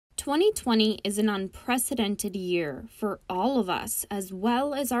2020 is an unprecedented year for all of us, as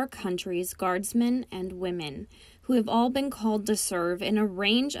well as our country's guardsmen and women, who have all been called to serve in a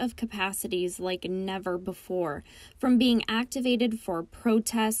range of capacities like never before, from being activated for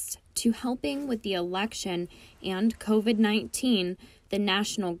protests to helping with the election and COVID-19. The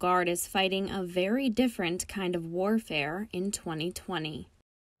National Guard is fighting a very different kind of warfare in 2020.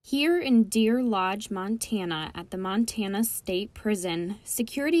 Here in Deer Lodge, Montana, at the Montana State Prison,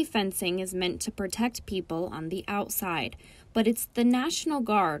 security fencing is meant to protect people on the outside, but it's the National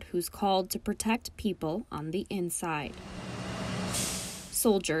Guard who's called to protect people on the inside.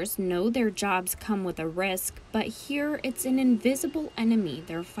 Soldiers know their jobs come with a risk, but here it's an invisible enemy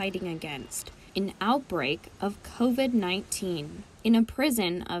they're fighting against, an outbreak of COVID-19. In a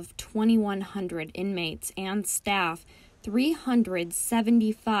prison of 2,100 inmates and staff,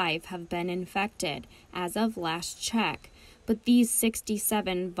 375 have been infected as of last check, but these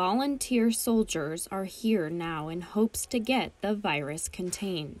 67 volunteer soldiers are here now in hopes to get the virus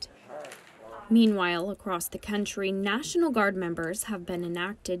contained. Meanwhile, across the country, National Guard members have been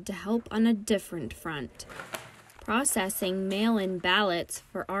enacted to help on a different front, processing mail-in ballots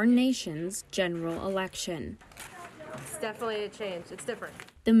for our nation's general election. It's definitely a change. It's different.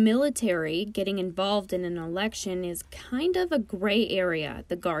 The military getting involved in an election is kind of a gray area,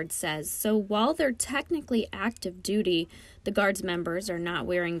 the Guard says. So while they're technically active duty, the Guard's members are not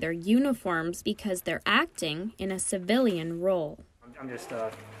wearing their uniforms because they're acting in a civilian role. I'm just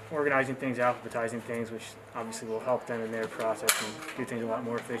organizing things, alphabetizing things, which obviously will help them in their process and do things a lot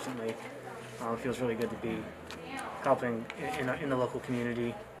more efficiently. It feels really good to be helping in the local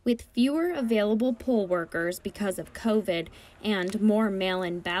community. With fewer available poll workers because of COVID and more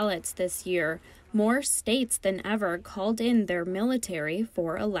mail-in ballots this year, more states than ever called in their military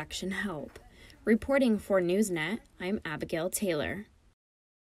for election help. Reporting for NewsNet, I'm Abigail Taylor.